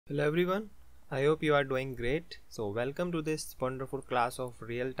Hello everyone, I hope you are doing great. So welcome to this wonderful class of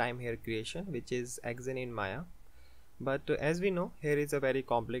real-time hair creation, which is Xgen in Maya. But as we know, hair is a very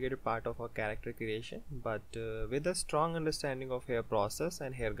complicated part of our character creation, but with a strong understanding of hair process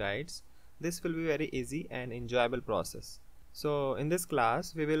and hair guides, this will be very easy and enjoyable process. So in this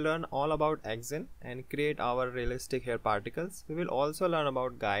class, we will learn all about Xgen and create our realistic hair particles. We will also learn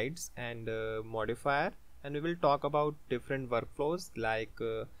about guides and modifier, and we will talk about different workflows like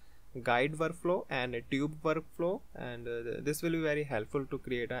guide workflow and a tube workflow, and this will be very helpful to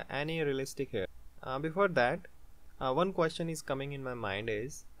create any realistic hair. Before that, one question is coming in my mind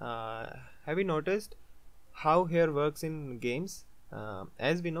is, have you noticed how hair works in games?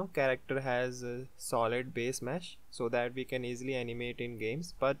 As we know, character has a solid base mesh so that we can easily animate in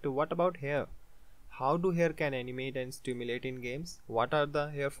games, but what about hair? How do hair can animate and stimulate in games? What are the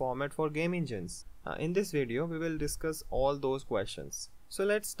hair format for game engines? In this video, we will discuss all those questions. So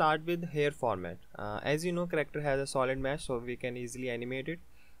let's start with hair format. As you know, character has a solid mesh, so we can easily animate it.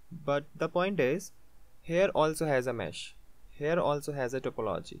 But the point is, hair also has a mesh. Hair also has a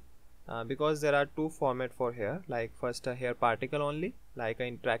topology. Because there are two format for hair. Like first, a hair particle only, like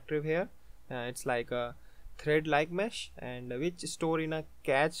an interactive hair. It's like a thread-like mesh, and which store in a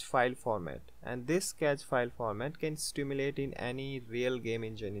catch file format. And this catch file format can stimulate in any real game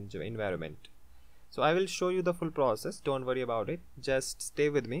engine environment. So I will show you the full process, don't worry about it, just stay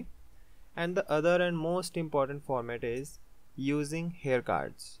with me. And the other and most important format is using hair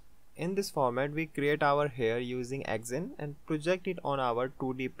cards. In this format we create our hair using Xgen and project it on our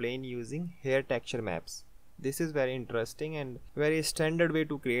 2D plane using hair texture maps. This is very interesting and very standard way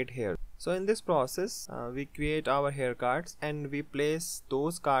to create hair. So in this process we create our hair cards and we place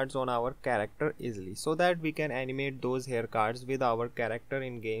those cards on our character easily so that we can animate those hair cards with our character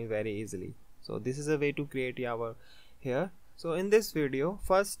in game very easily. So this is a way to create our hair. So in this video,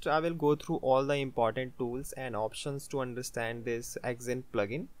 first I will go through all the important tools and options to understand this Xgen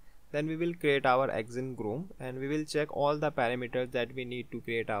plugin. Then we will create our Xgen groom and we will check all the parameters that we need to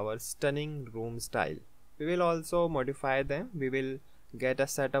create our stunning groom style. We will also modify them. We will get a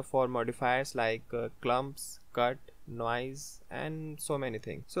setup for modifiers like clumps, cut, noise, and so many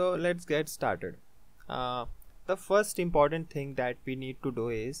things. So let's get started. The first important thing that we need to do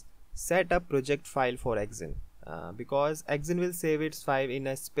is set a project file for Xgen, because Xgen will save its file in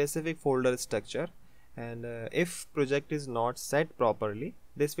a specific folder structure, and if project is not set properly,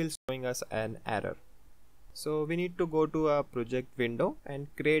 this will showing us an error. So we need to go to a project window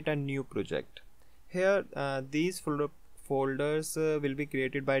and create a new project. Here these folders will be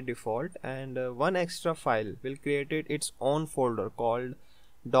created by default, and one extra file will create its own folder called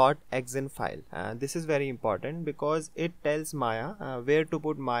 .xgen file. This is very important because it tells Maya where to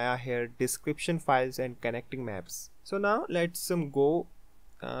put Maya hair description files and connecting maps. So now let's go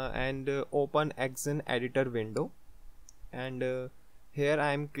and open Xgen editor window, and here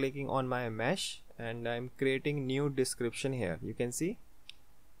I am clicking on my mesh and I am creating new description here, you can see.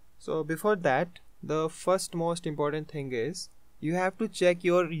 So before that, the first most important thing is you have to check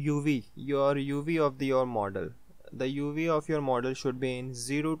your UV of your model. The UV of your model should be in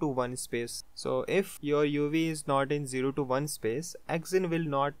 0 to 1 space. So if your UV is not in 0 to 1 space, Xgen will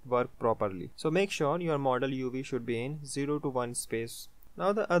not work properly. So make sure your model UV should be in 0 to 1 space.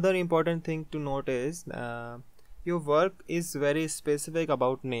 Now the other important thing to note is your work is very specific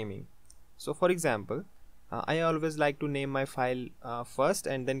about naming. So for example, I always like to name my file first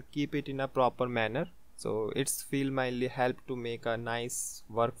and then keep it in a proper manner. So it's feel my help to make a nice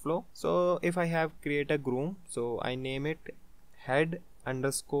workflow. So if I have create a groom, so I name it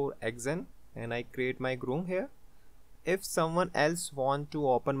head_Xgen and I create my groom here. If someone else want to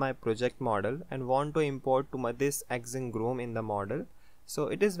open my project model and want to import to this Xgen groom in the model, so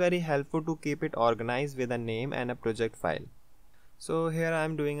it is very helpful to keep it organized with a name and a project file. So here I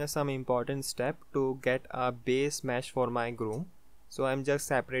am doing some important step to get a base mesh for my groom. So I'm just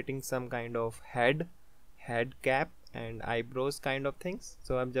separating some kind of head cap and eyebrows kind of things.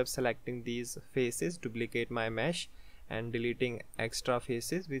 So I'm just selecting these faces, duplicate my mesh and deleting extra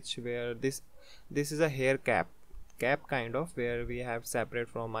faces where this is a hair cap kind of where we have separate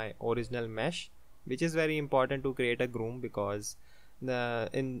from my original mesh, which is very important to create a groom because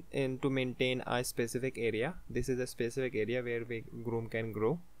to maintain a specific area. This is a specific area where groom can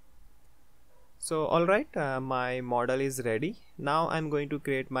grow. So alright, my model is ready. Now I'm going to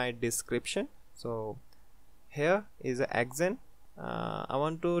create my description. So here is a Xgen. I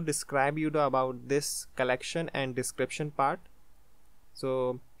want to describe you about this collection and description part.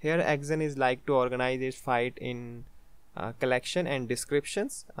 So here Xgen is like to organize its file in collection and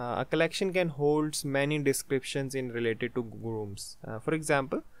descriptions. A collection can hold many descriptions in related to grooms. For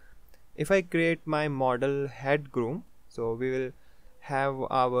example, If I create my model head groom, so we will have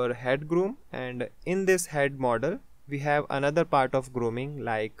our head groom, and in this head model we have another part of grooming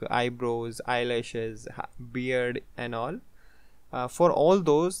like eyebrows, eyelashes, beard and all. For all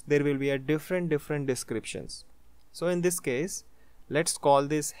those there will be a different descriptions. So in this case, let's call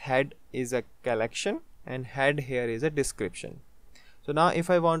this head is a collection and head here is a description. So now if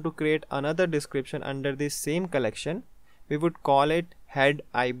I want to create another description under this same collection, we would call it head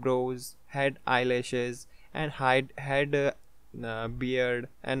eyebrows, head eyelashes and head beard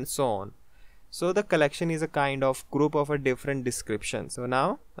and so on. So the collection is a kind of group of a different description. So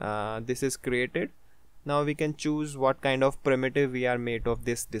now this is created. Now we can choose what kind of primitive we are made of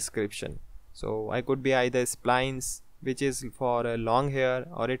this description. So I could be either splines, which is for a long hair,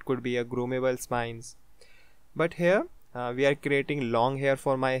 or it could be a groomable spines. But here we are creating long hair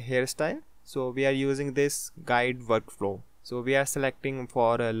for my hairstyle, so we are using this guide workflow. So we are selecting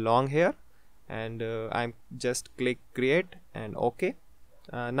for a long hair, and I'm just click create and OK.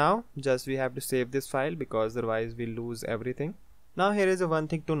 Now just we have to save this file because otherwise we lose everything. Now here is one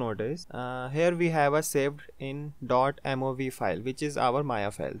thing to notice. Here we have a saved in .mov file, which is our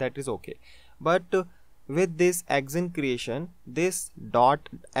Maya file. That is okay. But with this Xgen creation, this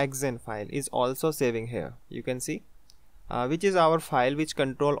 .xgen file is also saving here. You can see, which is our file which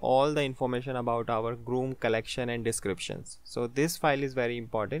control all the information about our groom collection and descriptions. So this file is very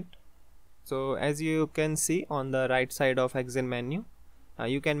important. So as you can see on the right side of Xgen menu,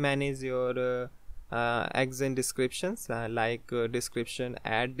 you can manage your Xgen descriptions like description,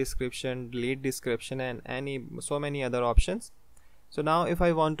 add description, delete description and so many other options. So now if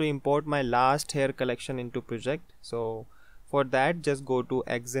I want to import my last hair collection into project, so for that just go to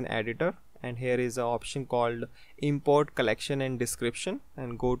Xgen editor, and here is an option called import collection and description,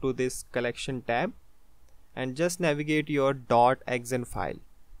 and go to this collection tab and just navigate your .xgen file.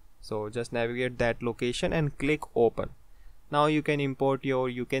 So just navigate that location and click open. Now you can import your,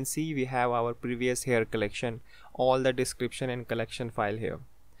 you can see we have our previous hair collection, all the description and collection file here.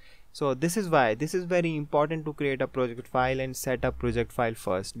 So this is why this is very important to create a project file and set up project file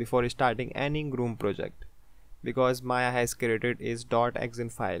first before starting any groom project, because Maya has created is .xgen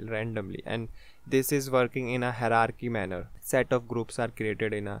file randomly, and this is working in a hierarchy manner. Set of groups are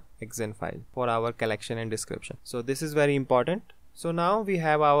created in a Xgen file for our collection and description. So this is very important. So now we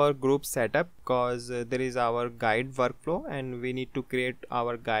have our group setup because there is our guide workflow, and we need to create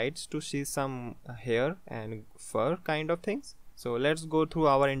our guides to see some hair and fur kind of things. So let's go through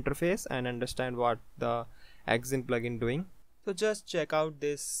our interface and understand what the Xgen plugin doing. So just check out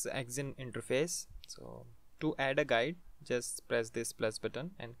this Xgen interface. So to add a guide, just press this plus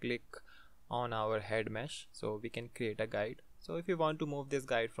button and click on our head mesh, so we can create a guide. So if you want to move this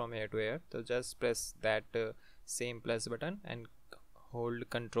guide from here to here, so just press that same plus button and hold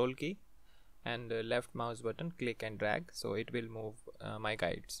control key and left mouse button, click and drag, so it will move my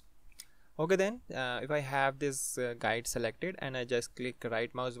guides. Okay, then if I have this guide selected and I just click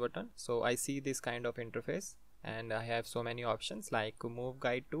right mouse button, so I see this kind of interface, and I have so many options like move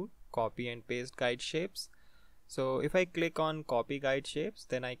guide tool, copy and paste guide shapes. So if I click on copy guide shapes,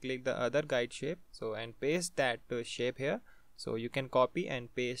 then I click the other guide shape, so and paste that shape here. So you can copy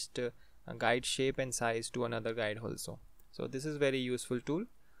and paste a guide shape and size to another guide also. So this is very useful tool.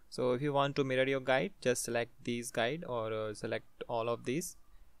 So if you want to mirror your guide, just select these guide or select all of these,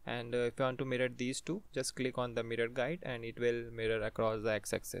 and if you want to mirror these two, just click on the mirror guide and it will mirror across the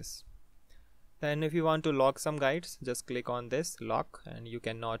x-axis. Then if you want to lock some guides, just click on this lock and you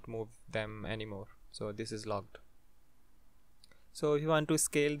cannot move them anymore. So this is locked. So if you want to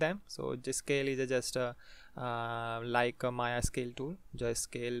scale them, so just scale is just a like a Maya scale tool. Just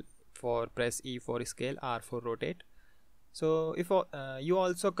scale for press E for scale, R for rotate. So if you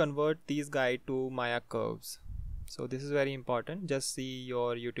also convert these guide to Maya curves, so this is very important. Just see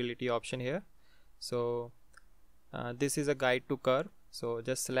your utility option here. So this is a guide to curve, so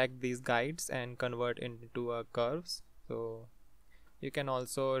just select these guides and convert into curves. So you can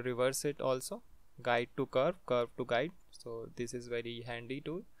also reverse it also, guide to curve, curve to guide. So this is very handy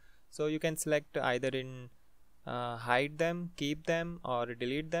tool. So you can select either in hide them, keep them or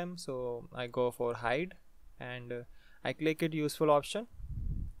delete them. So I go for hide and I click it useful option.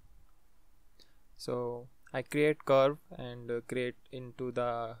 So I create curve and create into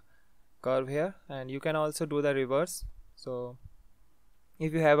the curve here, and you can also do the reverse. So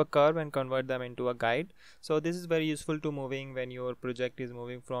if you have a curve and convert them into a guide, so this is very useful to moving when your project is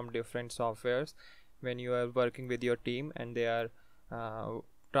moving from different softwares, when you are working with your team and they are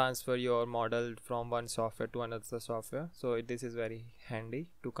transfer your model from one software to another software. So this is very handy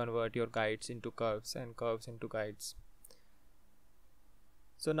to convert your guides into curves and curves into guides.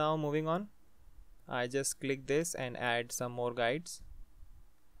 So now moving on, I just click this and add some more guides.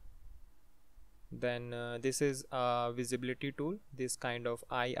 Then this is a visibility tool, this kind of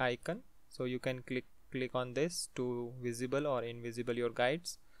eye icon, so you can click on this to visible or invisible your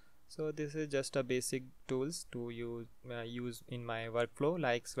guides. So this is just a basic tools to use in my workflow,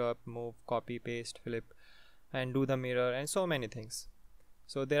 like swap, move, copy, paste, flip, and do the mirror, and so many things.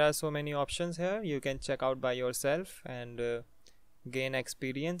 So there are so many options here, you can check out by yourself and gain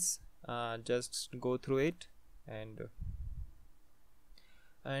experience. Just go through it.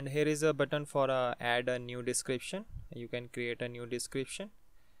 And here is a button for add a new description. You can create a new description.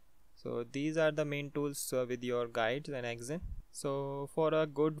 So these are the main tools with your guides and Xgen. So for a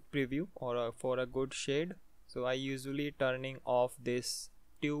good preview or for a good shade, so I usually turning off this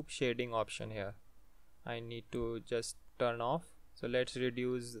tube shading option here. I need to just turn off. So let's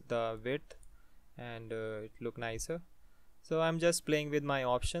reduce the width and it look nicer. So I'm just playing with my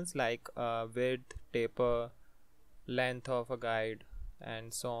options like width, taper, length of a guide,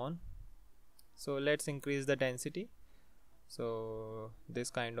 and so on. So let's increase the density. So this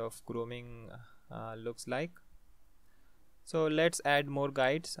kind of grooming looks like. So let's add more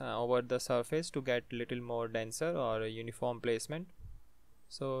guides over the surface to get little more denser or uniform placement.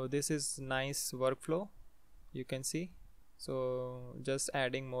 So this is nice workflow, you can see. So just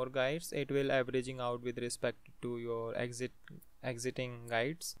adding more guides, it will averaging out with respect to your exiting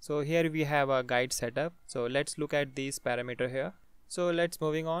guides. So here we have a guide setup. So let's look at these parameter here. So let's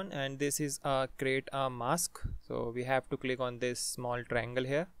moving on, and this is create a mask. So we have to click on this small triangle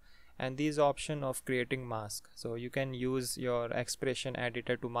here, and these option of creating mask. So you can use your expression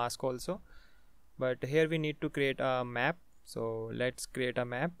editor to mask also, but here we need to create a map. So let's create a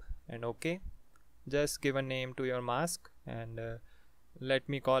map and okay. Just give a name to your mask and let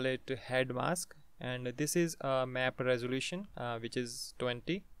me call it head mask, and this is a map resolution which is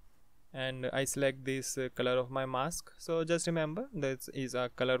 20. And I select this color of my mask. So just remember, this is a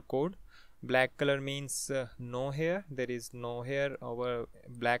color code. Black color means no hair, there is no hair over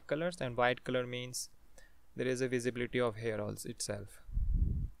black colors, and white color means there is a visibility of hair also itself.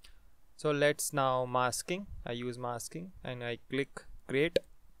 So let's now masking. I use masking and I click create.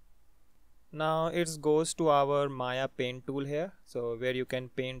 Now it goes to our Maya paint tool here, so where you can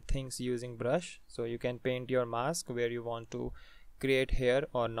paint things using brush. So you can paint your mask where you want to create hair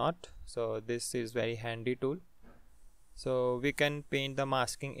or not. So this is very handy tool. So we can paint the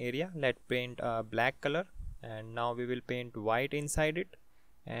masking area. Let's paint a black color, and now we will paint white inside it.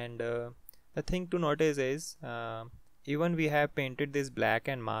 And the thing to notice is even we have painted this black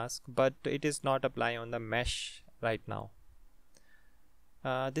and mask, but it is not apply on the mesh right now.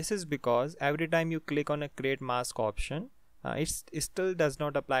 This is because every time you click on a create mask option, it still does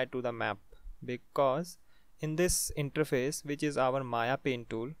not apply to the map, because in this interface, which is our Maya paint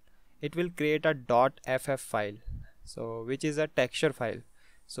tool, it will create a .ff file, so which is a texture file.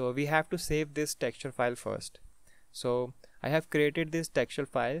 So we have to save this texture file first. So I have created this texture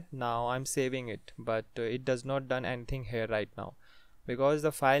file. Now I'm saving it, but it does not done anything here right now, because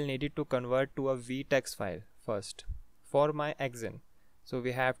the file needed to convert to a vtext file first for my Xgen. So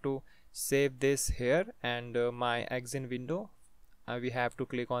we have to save this here, and my Xgen window, we have to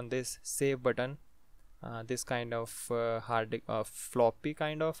click on this save button, this kind of floppy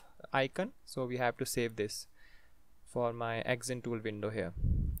kind of icon. So we have to save this for my Xgen tool window here.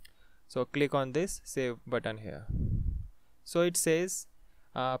 So click on this save button here. So it says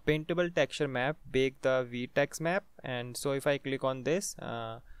paintable texture map, bake the vtext map. And so if I click on this,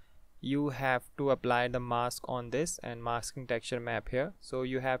 you have to apply the mask on this and masking texture map here. So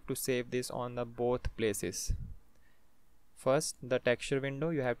you have to save this on the both places. First, the texture window,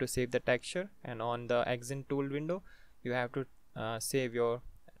 you have to save the texture, and on the Xgen tool window you have to save your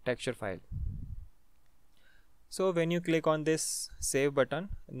texture file. So when you click on this save button,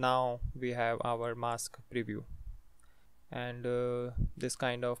 now we have our mask preview, and this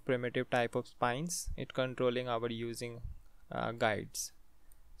kind of primitive type of spines, it controlling our using guides.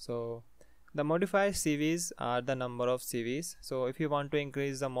 So the modifier CVs are the number of CVs. So if you want to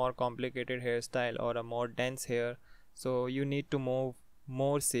increase the more complicated hairstyle or a more dense hair, so you need to move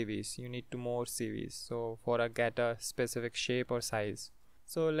more CVs. So for a get a specific shape or size.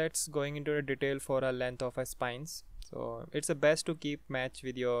 So let's going into the detail for a length of a spines. So it's the best to keep match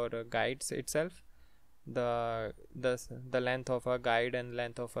with your guides itself. The length of a guide and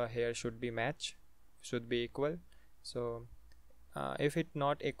length of a hair should be equal. So if it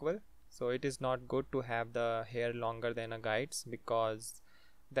not equal, so it is not good to have the hair longer than a guides, because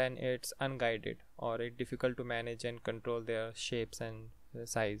then it's unguided or it's difficult to manage and control their shapes and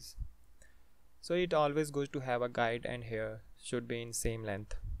size. So it always goes to have a guide and hair should be in same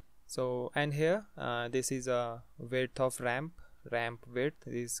length. So, and here this is a width of ramp width.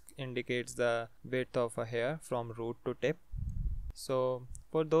 This indicates the width of a hair from root to tip. So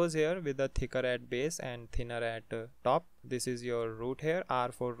for those hair with the thicker at base and thinner at top, this is your root hair,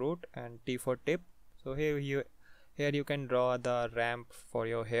 R for root and T for tip. So here you can draw the ramp for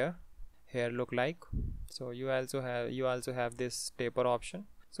your hair look like. So you also have this taper option.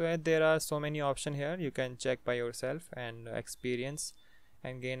 So there are so many options here. You can check by yourself and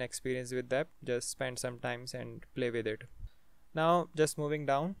gain experience with that. Just spend some time and play with it. Now just moving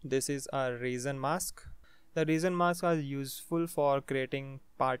down, this is a region mask. The region masks are useful for creating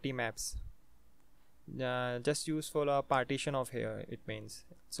party maps. Just useful a partition of hair, it means.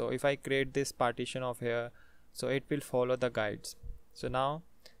 So if I create this partition of hair, so it will follow the guides. So now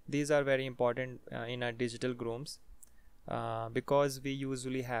these are very important in our digital grooms because we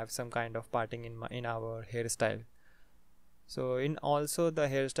usually have some kind of parting in our hairstyle. So in also the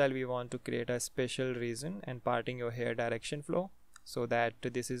hairstyle, we want to create a special region and parting your hair direction flow, so that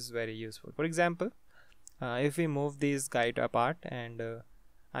this is very useful. For example, if we move these guide apart, and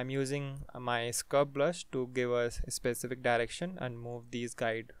I'm using my scrub brush to give us a specific direction and move these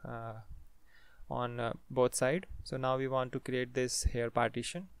guide on both sides. So now we want to create this hair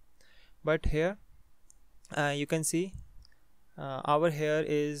partition, but here you can see our hair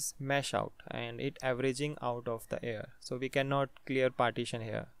is mesh out and it averaging out of the air. So we cannot clear partition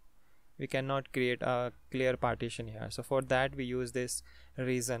here. We cannot create a clear partition here. So for that we use this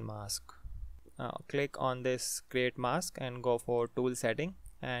region mask. Click on this create mask and go for tool setting,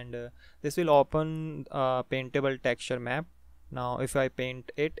 and this will open a paintable texture map. Now if I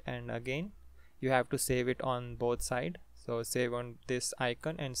paint it, and again you have to save it on both sides. So save on this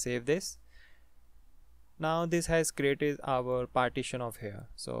icon and save this. Now this has created our partition of hair,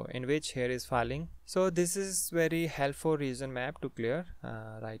 so in which hair is falling. So this is very helpful region map to clear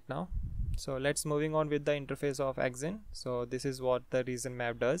right now. So let's moving on with the interface of Xgen. So this is what the region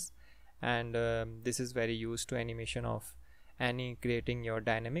map does, and this is very used to animation of any creating your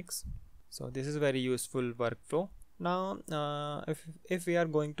dynamics. So this is very useful workflow. Now if we are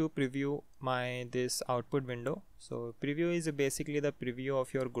going to preview this output window, so preview is basically the preview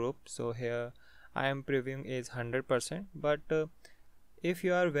of your group. So here I am previewing is 100%, but if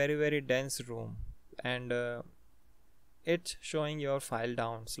you are very dense room and it's showing your file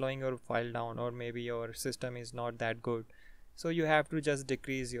down, slowing your file down, or maybe your system is not that good, so you have to just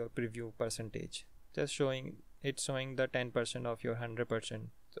decrease your preview percentage, just showing the 10% of your 100%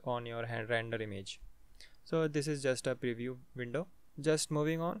 on your render image. So this is just a preview window. Just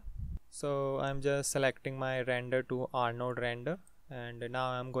moving on, so I'm just selecting my render to R node render, and now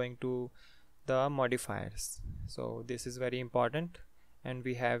I'm going to the modifiers. So this is very important, and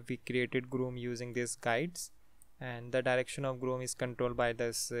we created groom using these guides, and the direction of groom is controlled by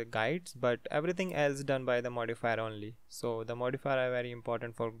this guides, but everything else done by the modifier only. So the modifier are very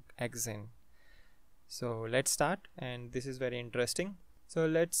important for Xgen. So let's start, and this is very interesting. So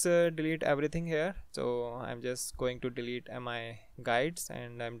let's delete everything here. So I'm just going to delete my guides,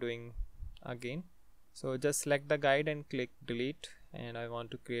 and I'm doing again. So just select the guide and click delete, and I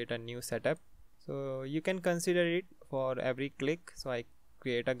want to create a new setup. So you can consider it for every click. So I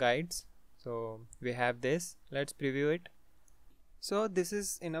create a guides. So we have this. Let's preview it. So this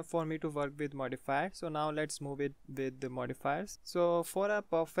is enough for me to work with modifiers. So now let's move it with the modifiers. So for a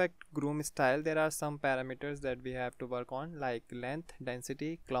perfect groom style, there are some parameters that we have to work on, like length,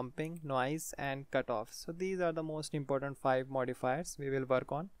 density, clumping, noise, and cutoff. So these are the most important 5 modifiers we will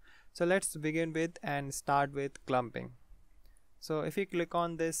work on. So let's begin with and start with clumping. So if you click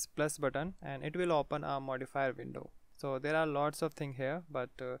on this plus button, and it will open a modifier window. So there are lots of things here, but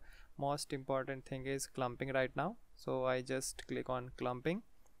most important thing is clumping right now. So I just click on clumping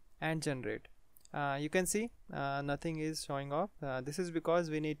and generate. You can see nothing is showing up. This is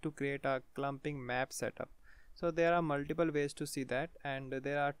because we need to create a clumping map setup. So there are multiple ways to see that, and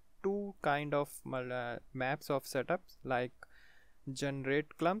there are 2 kind of maps of setups, like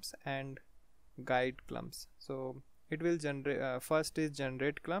generate clumps and guide clumps. So it will generate first is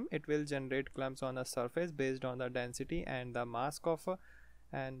generate clump. It will generate clumps on a surface based on the density and the mask of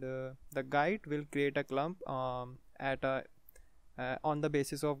and the guide will create a clump on the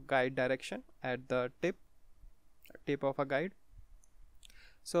basis of guide direction at the tip of a guide.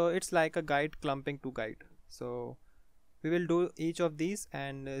 So it's like a guide clumping to guide. So we will do each of these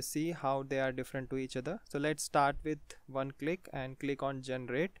and see how they are different to each other. So let's start with one click and click on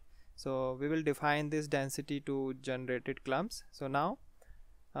generate. So we will define this density to generated clumps. So now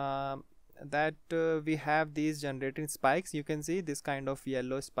that we have these generating spikes, you can see this kind of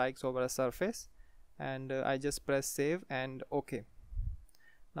yellow spikes over a surface, and I just press save and OK.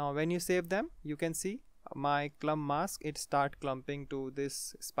 Now when you save them, you can see my clump mask, it start clumping to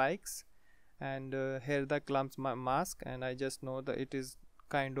this spikes, and here the clumps mask, and I just know that it is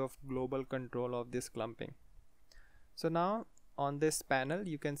kind of global control of this clumping. So now on this panel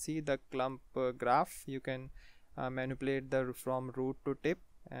you can see the clump graph. You can manipulate the from root to tip,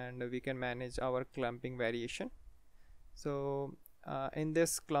 and we can manage our clumping variation. So in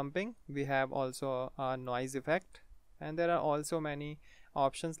this clumping we have also a noise effect, and there are also many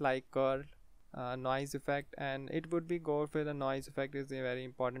options like curl, noise effect, and it would be go for the noise effect is a very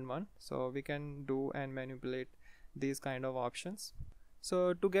important one. So we can do and manipulate these kind of options.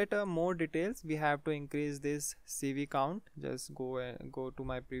 So to get more details, we have to increase this CV count. Just go to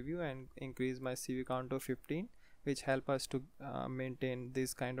my preview and increase my CV count to 15, which help us to maintain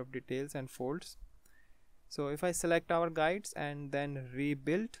this kind of details and folds. So if I select our guides and then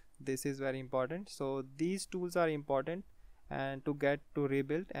rebuild, this is very important. So these tools are important and to get to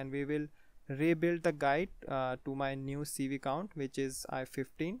rebuild, and we will rebuild the guide to my new CV count, which is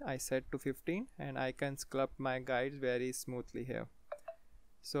 15. I set to 15, and I can sculpt my guides very smoothly here.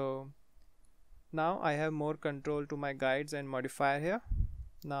 So now I have more control to my guides and modifier here.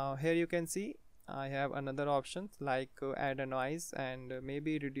 Now here you can see I have another options like add a noise and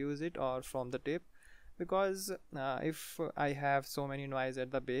maybe reduce it or from the tip, because if I have so many noise at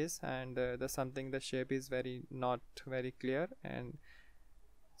the base and the shape is not very clear, and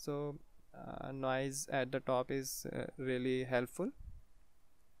so noise at the top is really helpful.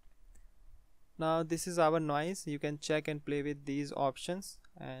 Now this is our noise. You can check and play with these options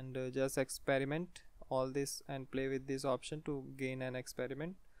and just experiment all this and play with this option to gain an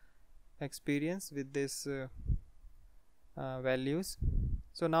experience with this values.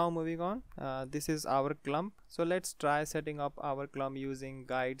 So now moving on, this is our clump. So let's try setting up our clump using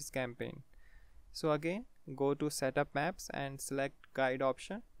guides campaign. So again, go to setup maps and select guide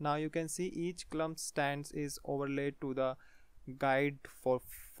option. Now you can see each clump stands is overlaid to the guide for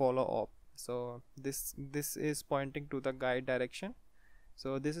follow up. So this is pointing to the guide direction.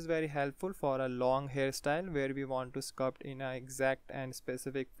 So this is very helpful for a long hairstyle where we want to sculpt in an exact and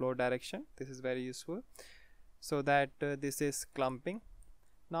specific flow direction. This is very useful, so that this is clumping.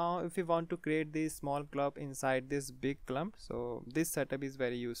 Now if we want to create this small clump inside this big clump, so this setup is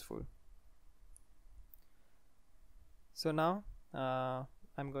very useful. So now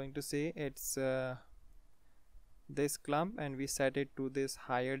I'm going to say it's this clump, and we set it to this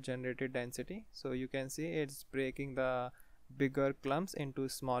higher generated density. So you can see it's breaking the bigger clumps into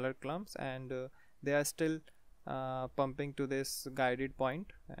smaller clumps, and they are still pumping to this guided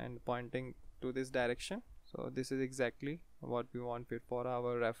point and pointing to this direction. So this is exactly what we want for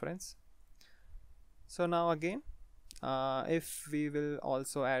our reference. So now again, if we will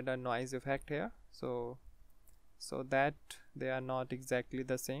also add a noise effect here, so that they are not exactly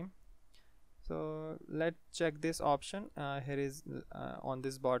the same. So let's check this option. Here is on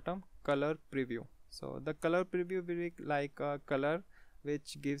this bottom color preview. So the color preview will be like a color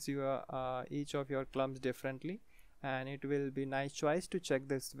which gives you each of your clumps differently, and it will be nice choice to check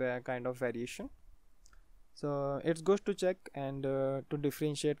this kind of variation. So it's good to check and to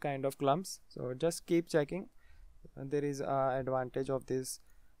differentiate kind of clumps. So just keep checking. There is a advantage of this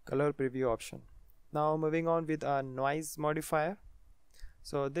color preview option. Now moving on with a noise modifier.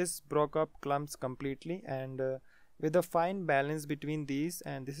 So this broke up clumps completely, and with a fine balance between these,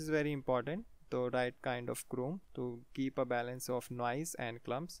 and this is very important, the right kind of groom to keep a balance of noise and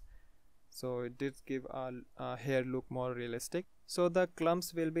clumps. So it did give a hair look more realistic. So the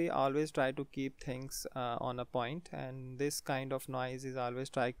clumps will be always try to keep things on a point, and this kind of noise is always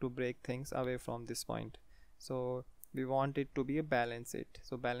trying to break things away from this point. So we want it to be a balance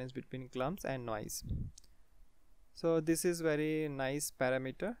so balance between clumps and noise. So this is very nice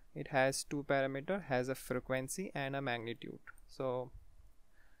parameter. It has two parameter, has a frequency and a magnitude. So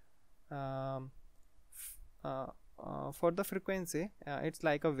for the frequency, it's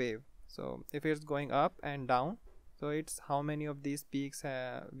like a wave. So if it's going up and down, so it's how many of these peaks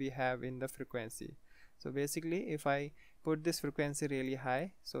we have in the frequency. So basically if I put this frequency really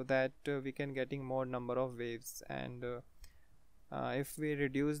high, so that we can getting more number of waves, and if we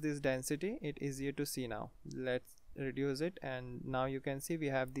reduce this density, it is easier to see. Now let's reduce it, and now you can see we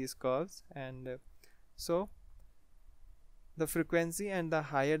have these curves, and so the frequency and the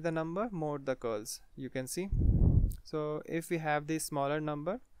higher the number, more the curls you can see. So if we have this smaller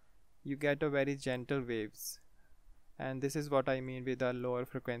number, you get a very gentle waves, and this is what I mean with a lower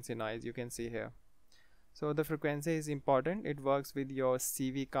frequency noise. You can see here. So the frequency is important. It works with your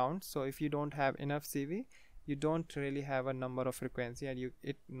CV count. So if you don't have enough CV, you don't really have a number of frequency, and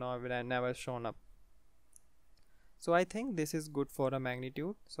it never shown up. So I think this is good for a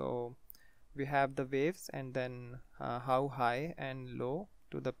magnitude. So we have the waves, and then how high and low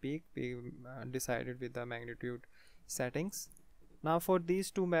to the peak we decided with the magnitude settings. Now for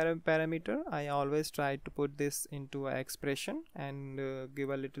these two parameter, I always try to put this into an expression and give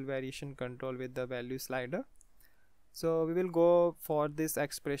a little variation control with the value slider. So we will go for this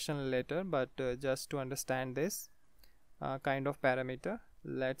expression later, but just to understand this kind of parameter,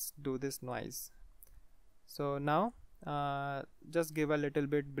 let's do this noise. So now just give a little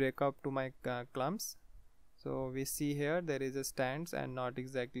bit breakup to my clumps. So we see here there is a stands and not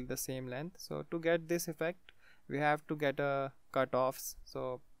exactly the same length. So to get this effect, we have to get a cutoffs.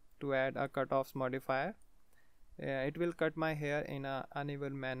 So to add a cutoffs modifier, it will cut my hair in a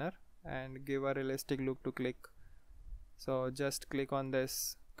uneven manner and give a realistic look to click. So just click on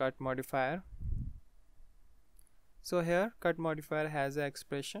this cut modifier. So here cut modifier has an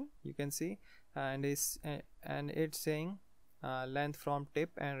expression, you can see, and it's saying length from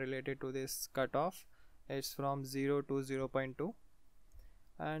tip and related to this cutoff, it's from 0 to 0.2,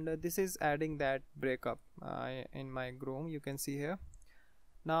 and this is adding that breakup in my groom, you can see here.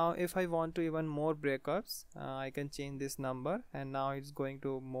 Now if I want to even more breakups, I can change this number, and now it's going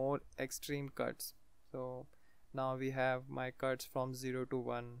to more extreme cuts. So now we have my cuts from 0 to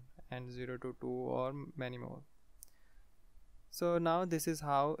 1 and 0 to 2 or many more. So now this is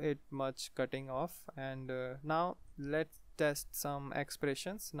how it much cutting off, and now let's test some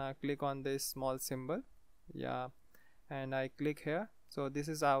expressions. Now click on this small symbol, and I click here. So this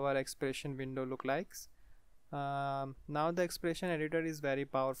is our expression window look likes. Now the expression editor is very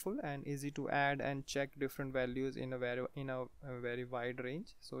powerful and easy to add and check different values in a very wide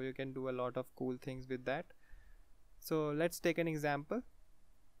range. So you can do a lot of cool things with that. So let's take an example.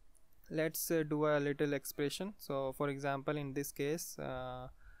 Let's do a little expression. So for example, in this case,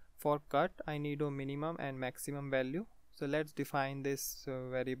 for cut I need a minimum and maximum value. So let's define this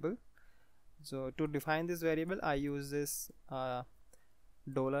variable. So to define this variable, I use this $sign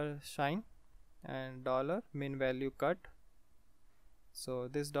and $min value cut. So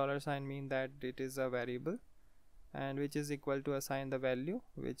this $sign mean that it is a variable, and which is equal to assign the value,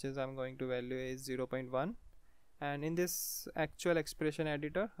 which is I'm going to value is 0.1. And in this actual expression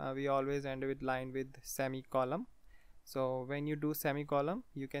editor, we always end with line with semicolon. So when you do semicolon,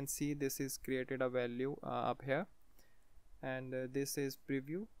 you can see this is created a value up here, and this is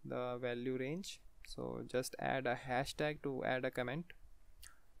preview the value range. So just add a hashtag to add a comment.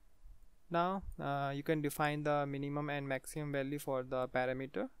 Now you can define the minimum and maximum value for the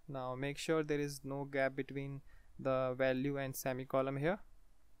parameter. Now make sure there is no gap between the value and semicolon here.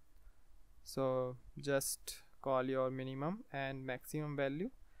 So just call your minimum and maximum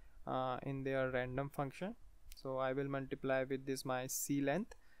value in their random function. So I will multiply with this my C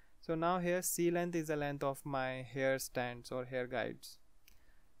length. So now here C length is the length of my hair stands or hair guides.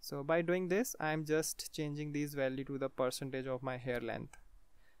 So by doing this, I am just changing these value to the percentage of my hair length,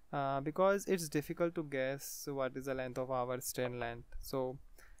 because it's difficult to guess what is the length of our strand length. So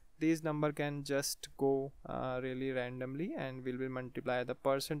these number can just go really randomly, and will multiply the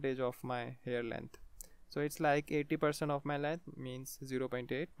percentage of my hair length. So it's like 80% of my length means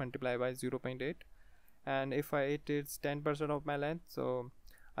 0.8 multiplied by 0.8, and if it is 10% of my length, so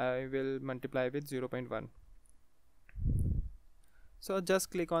I will multiply with 0.1. So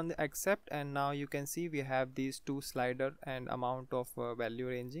just click on the accept, and now you can see we have these two slider and amount of value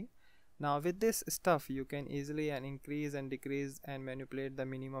ranging. Now with this stuff you can easily increase and decrease and manipulate the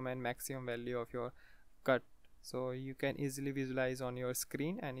minimum and maximum value of your cut. So you can easily visualize on your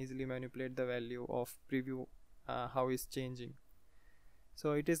screen and easily manipulate the value of preview how it's changing.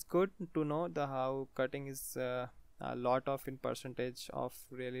 So it is good to know the how cutting is a lot of in percentage of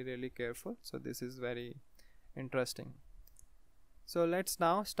really careful. So this is very interesting. So let's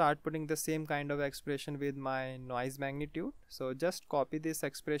now start putting the same kind of expression with my noise magnitude. So just copy this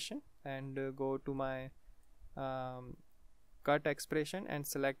expression and go to my cut expression and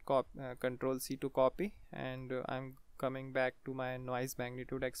select Control C to copy, and I'm coming back to my noise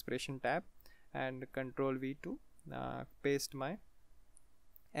magnitude expression tab and Control V to paste my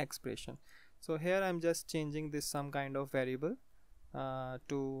expression. So here I'm just changing this some kind of variable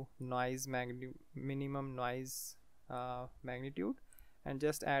to noise minimum noise magnitude, and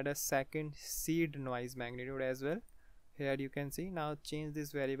just add a second seed noise magnitude as well. Here you can see, now change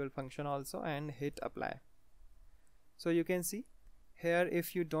this variable function also and hit apply. So you can see here,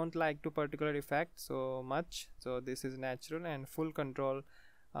 if you don't like to particular effect so much, so this is natural, and full control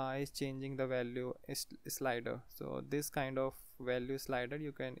is changing the value slider. So this kind of value slider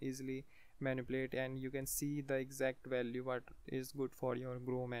you can easily manipulate, and you can see the exact value what is good for your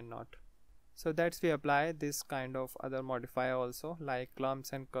groom and not. So that's we apply this kind of other modifier also, like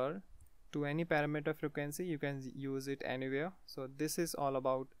clumps and curl to any parameter frequency. You can use it anywhere. So this is all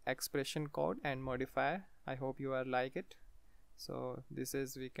about expression code and modifier. I hope you are like it. So this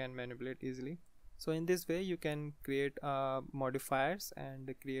is we can manipulate easily. So in this way you can create modifiers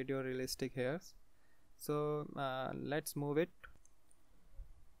and create your realistic hairs. So let's move it.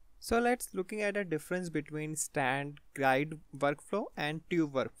 So let's looking at a difference between stand guide workflow and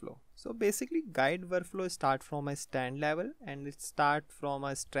tube workflow. So basically guide workflow start from a stand level and it start from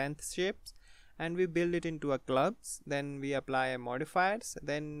a strength shapes and we build it into a clubs, then we apply a modifiers,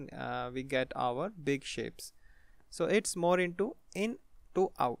 then we get our big shapes. So it's more into in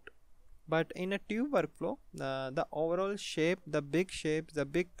to out. But in a tube workflow, the overall shape, the big shapes, the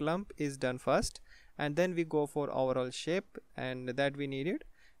big clump is done first and then we go for overall shape and that we needed,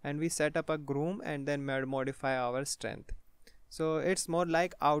 and we set up a groom and then modify our strength. So it's more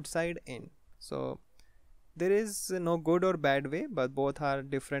like outside in. So there is no good or bad way, but both are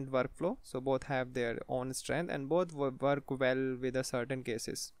different workflow. So both have their own strength and both work well with a certain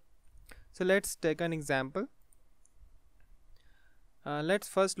cases. So let's take an example. Let's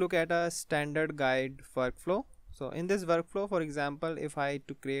first look at a standard guide workflow. So in this workflow, for example, if I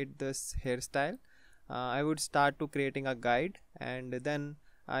to create this hairstyle, I would start to creating a guide and then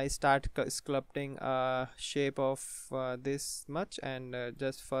I start sculpting a shape of this much and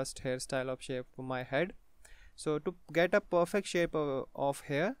just first hairstyle of shape for my head. So to get a perfect shape of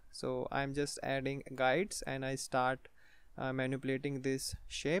hair, so I'm just adding guides and I start manipulating these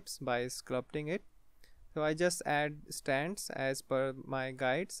shapes by sculpting it. So I just add stands as per my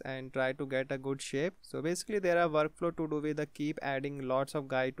guides and try to get a good shape. So basically there are workflow to do with the keep adding lots of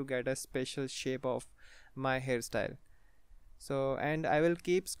guide to get a special shape of my hairstyle. So and I will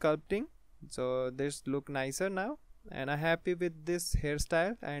keep sculpting, so this look nicer now and I'm happy with this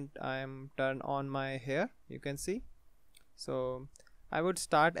hairstyle and I am turn on my hair, you can see. So I would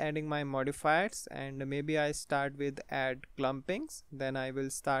start adding my modifiers and maybe I start with add clumpings, then I will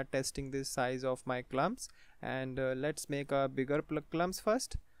start testing the size of my clumps and let's make a bigger clumps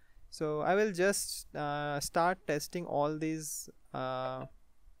first. So I will just start testing all these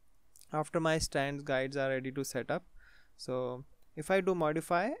after my stands guides are ready to set up. So if I do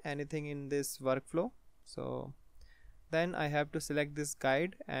modify anything in this workflow, so then I have to select this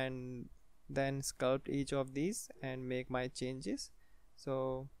guide and then sculpt each of these and make my changes.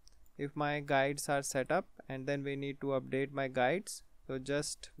 So if my guides are set up and then we need to update my guides, so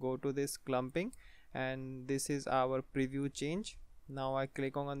just go to this clumping and this is our preview change. Now I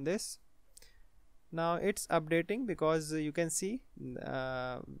click on this. Now it's updating because you can see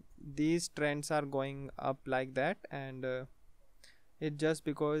these trends are going up like that and it just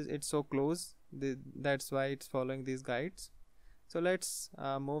because it's so close, that's why it's following these guides. So let's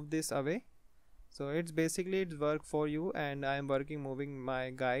move this away. So it's basically it's work for you and I am moving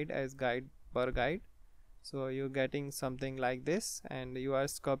my guide as guide per guide. So you're getting something like this and you are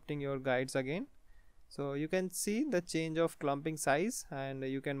sculpting your guides again. So you can see the change of clumping size and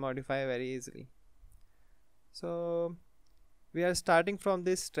you can modify very easily. So we are starting from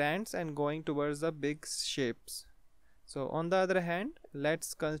these strands and going towards the big shapes. So on the other hand,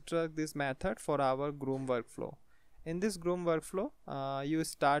 let's construct this method for our groom workflow. In this groom workflow, you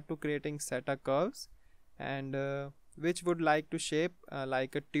start to creating set of curves and which would like to shape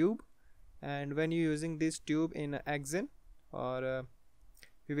like a tube, and when you're using this tube in Xgen or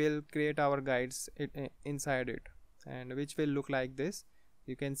we will create our guides inside it and which will look like this.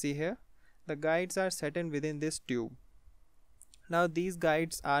 You can see here the guides are set in within this tube. Now these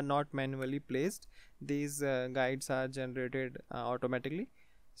guides are not manually placed, these guides are generated automatically.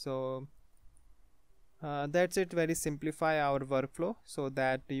 So that's it, very simplify our workflow so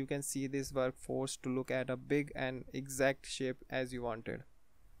that you can see this workforce to look at a big and exact shape as you wanted.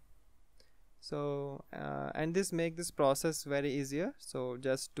 So and this make this process very easier. So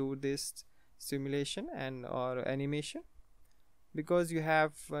just do this simulation and or animation because you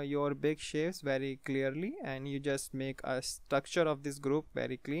have your big shapes very clearly and you just make a structure of this group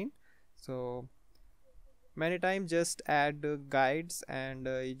very clean. So many times just add guides and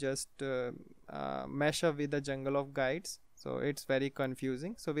you just mesh up with the jungle of guides, so it's very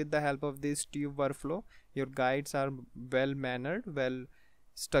confusing. So with the help of this tube workflow, your guides are well mannered, well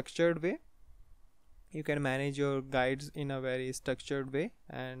structured way. You can manage your guides in a very structured way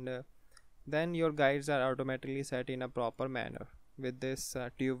and then your guides are automatically set in a proper manner with this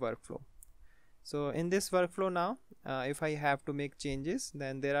tube workflow. So in this workflow now, if I have to make changes,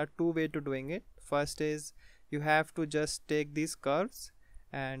 then there are two ways to doing it. First is you have to just take these curves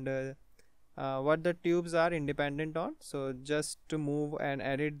and what the tubes are independent on, so just to move and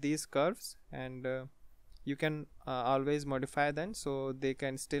edit these curves and you can always modify them so they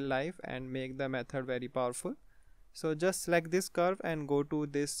can still live and make the method very powerful. So just select this curve and go to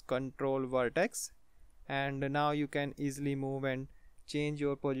this control vertex, and now you can easily move and change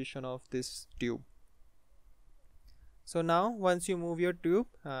your position of this tube. So now once you move your tube,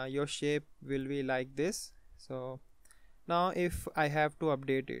 your shape will be like this. So now if I have to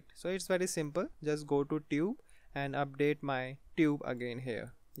update it, so it's very simple, just go to tube and update my tube again.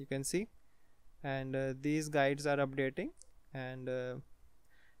 Here you can see, and these guides are updating, and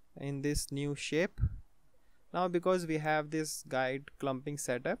in this new shape. Now because we have this guide clumping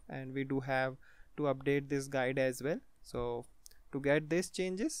setup, and we do have to update this guide as well. So to get these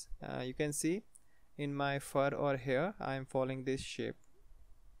changes, you can see in my fur or hair I am following this shape.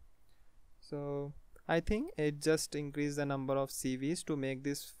 So I think it just increase the number of CVs to make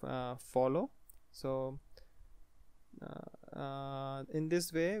this follow. So in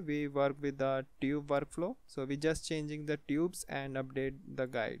this way we work with the tube workflow. So we just changing the tubes and update the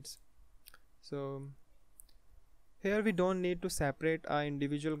guides. So here we don't need to separate our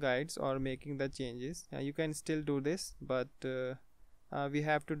individual guides or making the changes. You can still do this, but we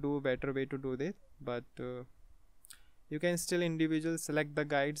have to do a better way to do this. But you can still individually select the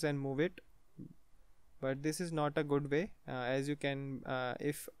guides and move it, but this is not a good way, as you can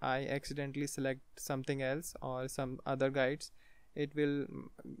if I accidentally select something else or some other guides, it will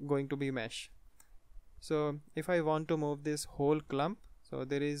going to be mesh. So if I want to move this whole clump, so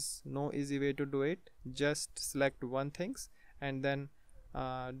there is no easy way to do it. Just select one things and then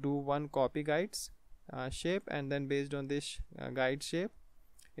do one copy guides shape, and then based on this guide shape,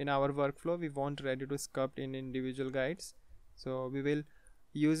 in our workflow we want ready to sculpt in individual guides. So we will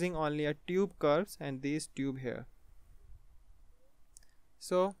using only a tube curves and these tube here.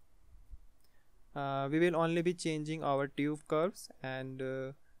 So we will only be changing our tube curves, and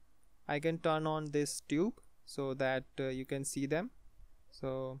I can turn on this tube so that you can see them.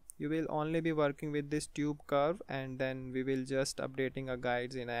 So you will only be working with this tube curve, and then we will just updating a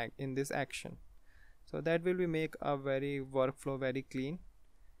guides in this action. So that will be make a very workflow very clean.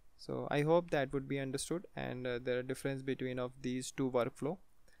 So I hope that would be understood, and there are difference between of these two workflow.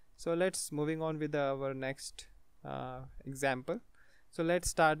 So let's moving on with our next example. So let's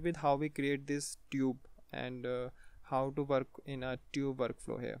start with how we create this tube and how to work in a tube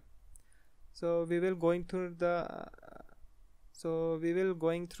workflow here. So we will going through the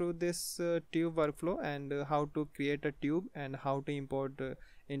this tube workflow, and how to create a tube and how to import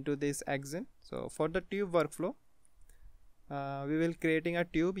into this Xgen. So for the tube workflow, we will creating a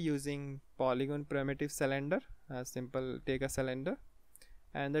tube using polygon primitive cylinder. Simple, take a cylinder,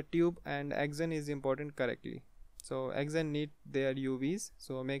 and the tube and Xgen is important correctly. So Xgen need their UVs,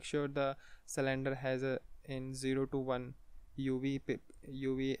 so make sure the cylinder has a in 0 to 1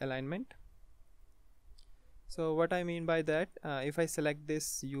 UV alignment. So what I mean by that, if I select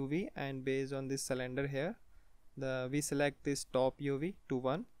this UV and based on this cylinder here, we select this top UV to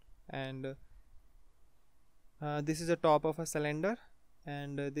 1, and this is the top of a cylinder,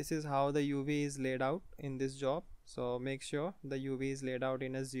 and this is how the UV is laid out in this job. So make sure the UV is laid out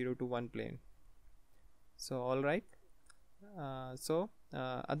in a 0 to 1 plane. So alright,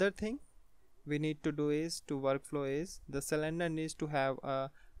 other thing we need to do is to workflow is the cylinder needs to have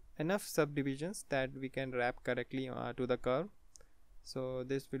enough subdivisions that we can wrap correctly to the curve. So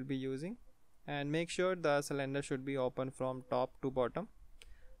this will be using, and make sure the cylinder should be open from top to bottom,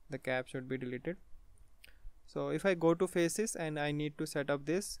 the cap should be deleted. So if I go to faces and I need to set up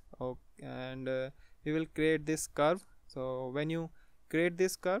this, and we will create this curve. So when you create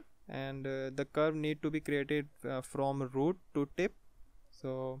this curve, and the curve need to be created from root to tip.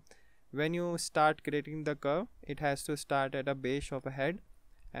 So when you start creating the curve, it has to start at a base of a head,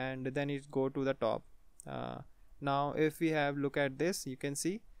 and then it go to the top. Now if we have look at this, you can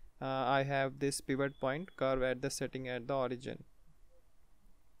see I have this pivot point curve at the setting at the origin.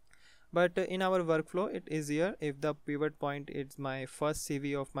 But in our workflow it is easier if the pivot point is my first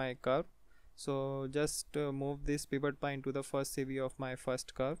CV of my curve. So just move this pivot point to the first CV of my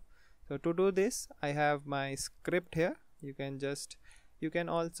first curve. So to do this, I have my script here. You can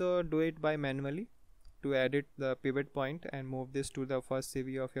also do it by manually to edit the pivot point and move this to the first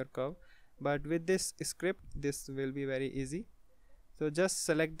CV of your curve, but with this script this will be very easy. So just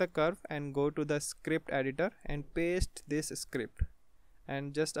select the curve and go to the script editor and paste this script,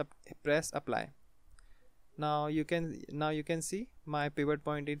 and just press apply. Now you can see my pivot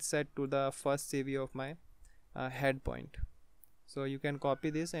point is set to the first CV of my head point. So you can copy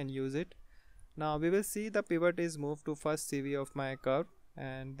this and use it. Now we will see the pivot is moved to first CV of my curve,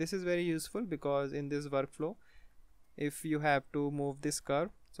 and this is very useful because in this workflow if you have to move this curve,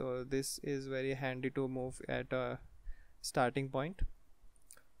 so this is very handy to move at a starting point.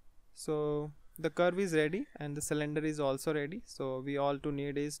 So the curve is ready and the cylinder is also ready, so we all to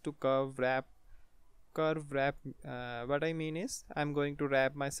need is to curve wrap. What I mean is I'm going to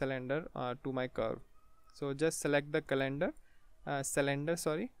wrap my cylinder to my curve. So just select the cylinder,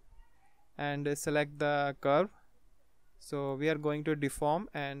 sorry, and select the curve. So we are going to deform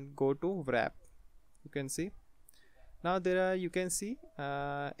and go to wrap. You can see now there are, you can see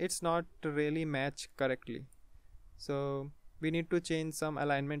it's not really match correctly, so we need to change some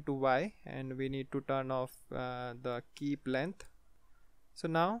alignment to Y, and we need to turn off the keep length. So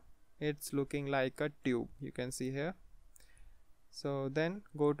now it's looking like a tube, you can see here. So then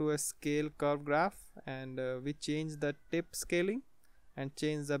go to a scale curve graph, and we change the tip scaling and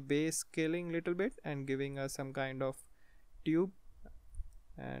change the base scaling little bit, and giving us some kind of tube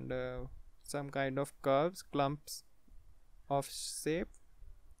and some kind of curves, clumps of shape.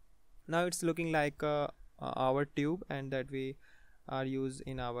 Now it's looking like our tube, and that we are used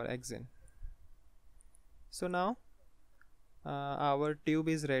in our Xgen. So now our tube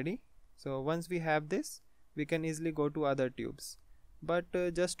is ready. So once we have this, we can easily go to other tubes. But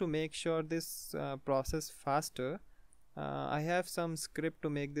just to make sure this process faster, I have some script to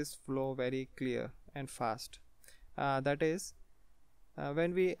make this flow very clear and fast. That is,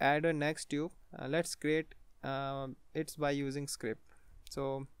 when we add a next tube, let's create it's by using script.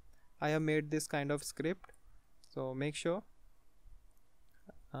 So I have made this kind of script, so make sure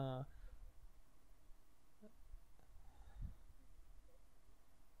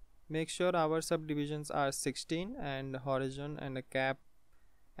our subdivisions are 16 and horizon and a cap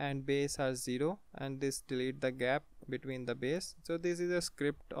and base are 0, and this delete the gap between the base. So this is a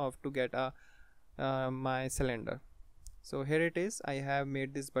script of to get a my cylinder. So here it is, I have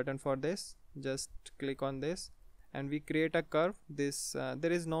made this button for this. Just click on this and we create a curve. This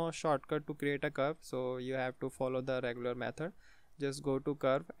there is no shortcut to create a curve, so you have to follow the regular method. Just go to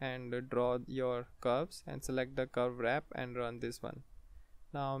curve and draw your curves and select the curve wrap and run this one.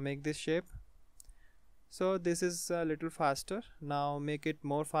 Now make this shape. So this is a little faster. Now make it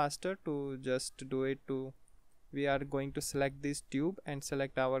more faster. To just do it, to we are going to select this tube and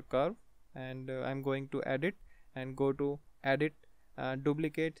select our curve, and I'm going to edit and go to edit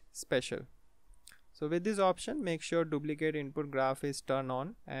duplicate special. So with this option, make sure duplicate input graph is turned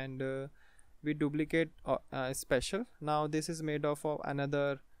on, and we duplicate special. Now this is made of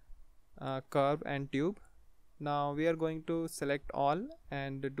another curve and tube. Now we are going to select all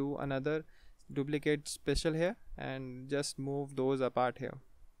and do another duplicate special here, and just move those apart here.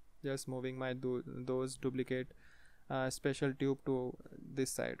 Just moving my those duplicate special tube to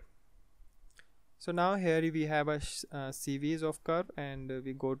this side. So now here we have a series of curve, and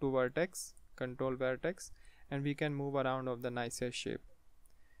we go to vertex, control vertex, and we can move around of the nicer shape.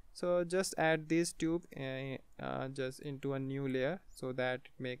 So just add this tube just into a new layer, so that it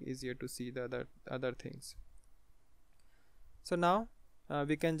make easier to see the other things. So now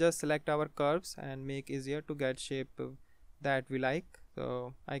we can just select our curves and make easier to get shape that we like.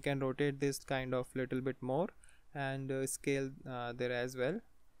 So I can rotate this kind of little bit more and scale there as well.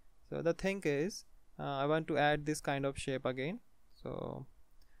 So the thing is, I want to add this kind of shape again, so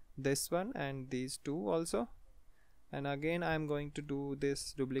this one and these two also, and again I'm going to do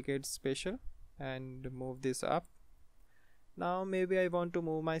this duplicate special and move this up. Now maybe I want to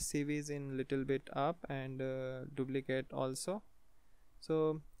move my CVs in little bit up and duplicate also.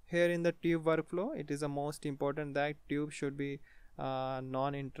 So here in the tube workflow, it is the most important that tube should be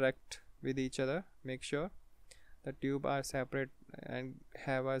non-interact with each other. Make sure the tube are separate and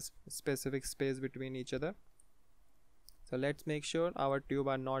have a specific space between each other. So let's make sure our tube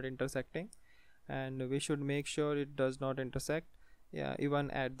are not intersecting, and we should make sure it does not intersect, even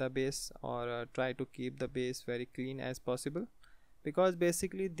at the base, or try to keep the base very clean as possible, because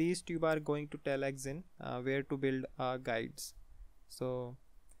basically these tube are going to tell Xgen where to build guides. So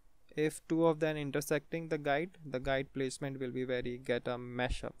if two of them intersecting the guide placement will be very get a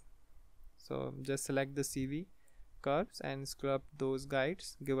mesh up. So just select the CV curves and scrub those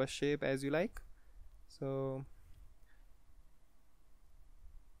guides, give a shape as you like. So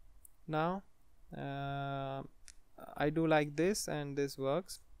now I do like this and this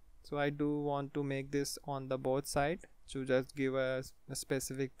works, so I do want to make this on the both side to just give a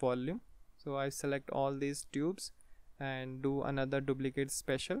specific volume. So I select all these tubes and do another duplicate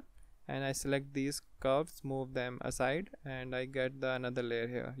special, and I select these curves, move them aside, and I get the another layer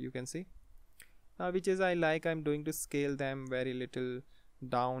here, you can see. Now which is I like, I'm doing to scale them very little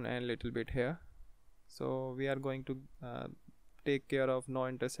down and little bit here. So we are going to take care of no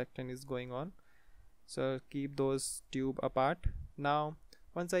intersection is going on, so keep those tube apart. Now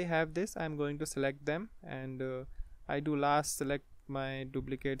Once I have this, I'm going to select them, and I do last select my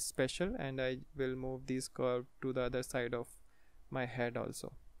duplicate special, and I will move this curve to the other side of my head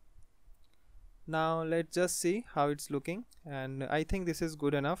also. Now let's just see how it's looking, and I think this is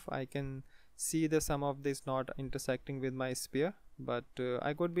good enough. I can see the some of this not intersecting with my sphere, but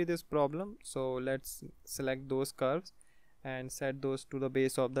I could be this problem. So let's select those curves and set those to the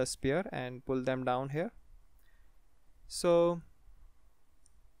base of the sphere and pull them down here. So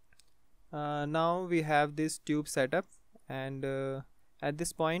now we have this tube setup, and at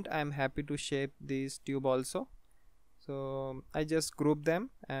this point I'm happy to shape this tube also. So I just group them,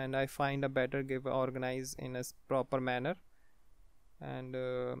 and I find a better give organize in a proper manner, and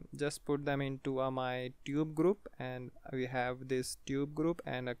just put them into my tube group, and we have this tube group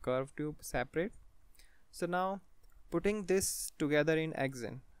and a curve tube separate. So now putting this together in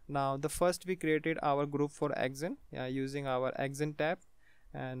Xgen. Now the first we created our group for Xgen using our Xgen tab,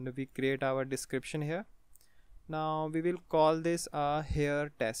 and we create our description here. Now we will call this a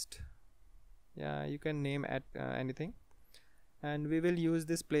hair test. You can name at anything, and we will use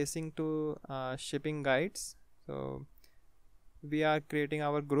this placing to shipping guides. So we are creating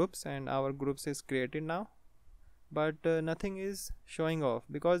our groups, and our groups is created now, but nothing is showing off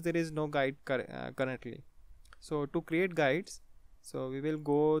because there is no guide currently. So to create guides, so we will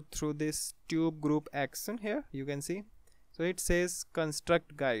go through this tube group action here. You can see, so it says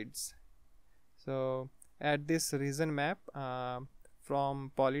construct guides. So add this region map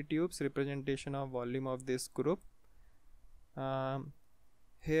from polytubes representation of volume of this group.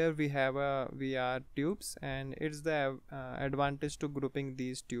 Here we have a VR tubes, and it's the advantage to grouping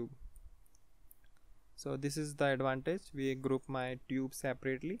these tube. So this is the advantage, we group my tube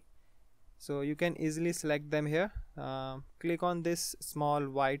separately. So you can easily select them here. Click on this small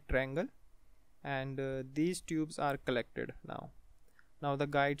white triangle, and these tubes are collected now. Now the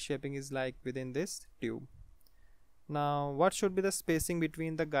guide shaping is like within this tube. Now what should be the spacing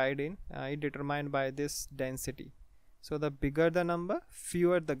between the guide in? It determined by this density. So the bigger the number,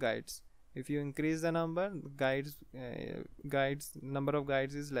 fewer the guides. If you increase the number, number of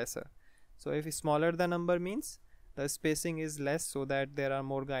guides is lesser. So if smaller the number means the spacing is less, so that there are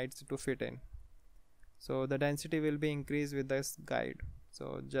more guides to fit in. So the density will be increased with this guide.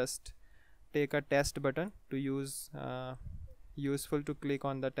 So just take a test button to use useful to click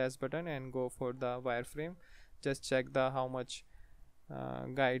on the test button and go for the wireframe. Just check the how much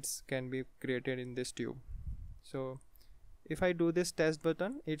guides can be created in this tube. So if I do this test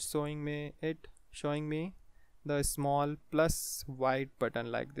button, it's showing me the small plus white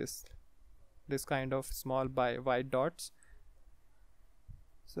button like this kind of small white dots.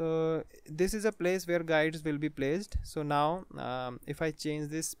 So this is a place where guides will be placed. So now if I change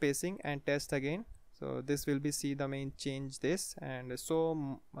this spacing and test again, so this will be see the main change this, and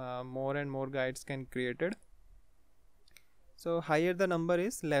so more and more guides can created. So higher the number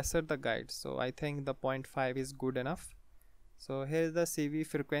is, lesser the guides. So I think the 0.5 is good enough. So here is the CV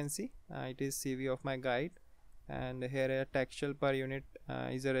frequency, it is CV of my guide, and here a texture per unit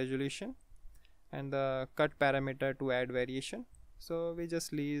is a resolution, and the cut parameter to add variation. So we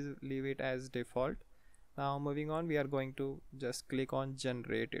just leave it as default. Now moving on, we are going to just click on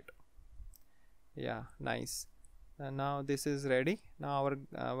generate it. Yeah, nice. And now this is ready. Now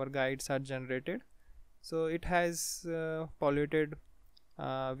our guides are generated. So it has polluted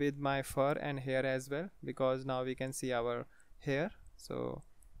with my fur and hair as well, because now we can see our hair. So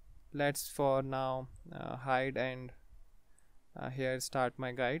let's for now hide and here start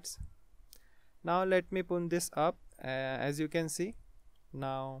my guides. Now let me put this up. As you can see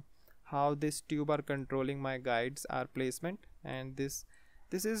now how this tube are controlling my guides are placement, and this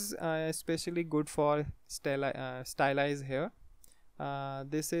is especially good for stylized hair.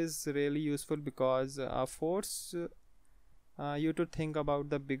 This is really useful because force you to think about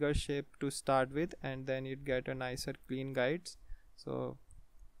the bigger shape to start with, and then you get a nicer clean guides. So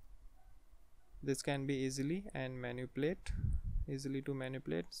this can be easily to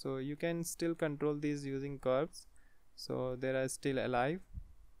manipulate. So you can still control these using curves, so they are still alive.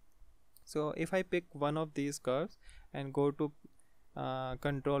 So if I pick one of these curves and go to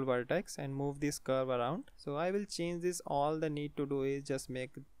control vertex and move this curve around, so I will change this. All the need to do is just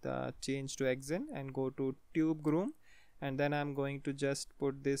make the change to Xgen and go to tube groom, and then I'm going to just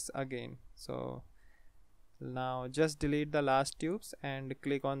put this again. So now just delete the last tubes and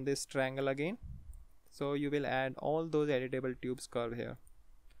click on this triangle again. So you will add all those editable tubes curve here.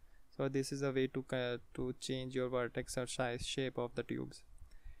 So this is a way to change your vertex or size shape of the tubes.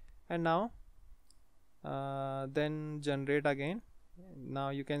 And now then generate again. Now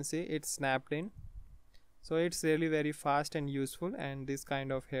you can see it's snapped in. So it's really very fast and useful, and this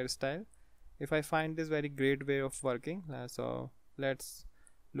kind of hairstyle, if I find this very great way of working. So let's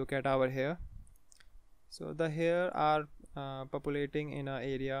look at our hair. So the hair are populating in an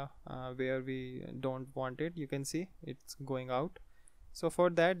area where we don't want it. You can see it's going out. So for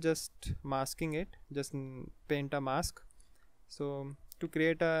that, just masking it, just paint a mask. So to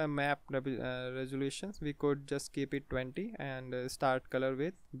create a map resolutions, we could just keep it 20 and start color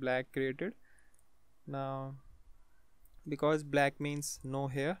with black created. Now because black means no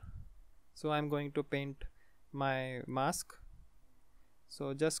hair, so I'm going to paint my mask.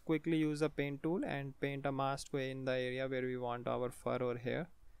 So just quickly use a paint tool and paint a mask in the area where we want our fur or hair.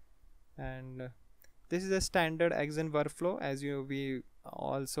 And this is a standard Xgen workflow, as we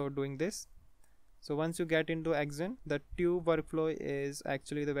also doing this. So once you get into Xgen, the tube workflow is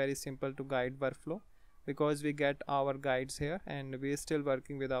actually the very simple to guide workflow, because we get our guides here and we are still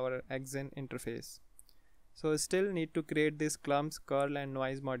working with our Xgen interface. So still need to create these clumps, curl and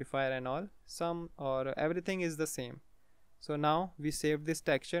noise modifier and all, some or everything is the same. So now we save this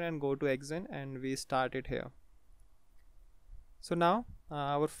texture and go to Xgen and we start it here. So now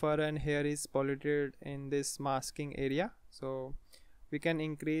our fur and hair is polluted in this masking area. So we can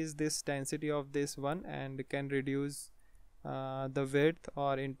increase this density of this one and can reduce the width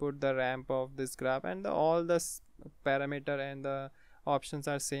or input the ramp of this graph, and all the parameter and the options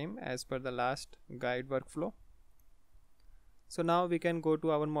are same as per the last guide workflow. So now we can go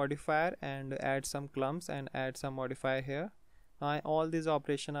to our modifier and add some clumps and add some modifier here. Now all these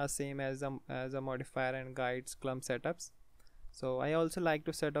operations are same as a modifier and guides clump setups. So I also like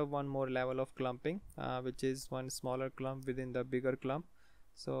to set up one more level of clumping, which is one smaller clump within the bigger clump.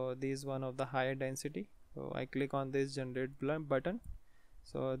 So this is one of the higher density. So I click on this generate button.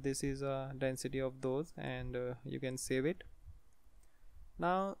 So this is a density of those, and you can save it.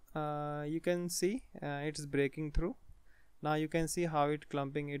 Now you can see it's breaking through. Now you can see how it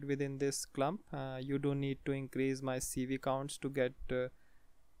clumping it within this clump. You don't need to increase my CV counts to get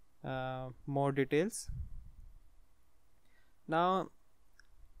more details. Now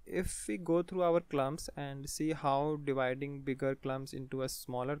if we go through our clumps and see how dividing bigger clumps into a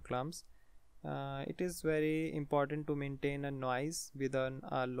smaller clumps, it is very important to maintain a noise with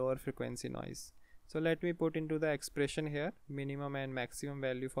a lower frequency noise. So let me put into the expression here minimum and maximum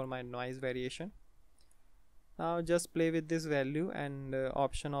value for my noise variation. Now just play with this value and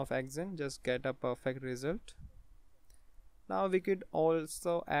option of Xgen, just get a perfect result. Now we could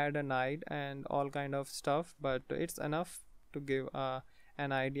also add a nide and all kind of stuff, but it's enough to give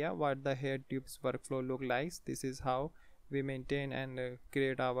an idea what the hair tubes workflow look like. This is how we maintain and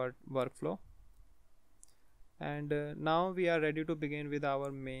create our workflow. And now we are ready to begin with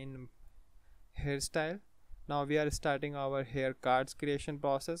our main hairstyle. Now we are starting our hair cards creation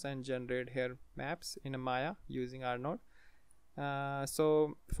process and generate hair maps in a Maya using our node.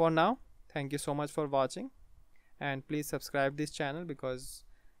 So for now, thank you so much for watching, and please subscribe this channel because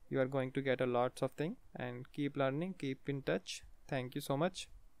you are going to get a lots of things, and keep learning, keep in touch. Thank you so much.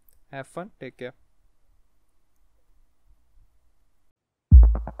 Have fun. Take care.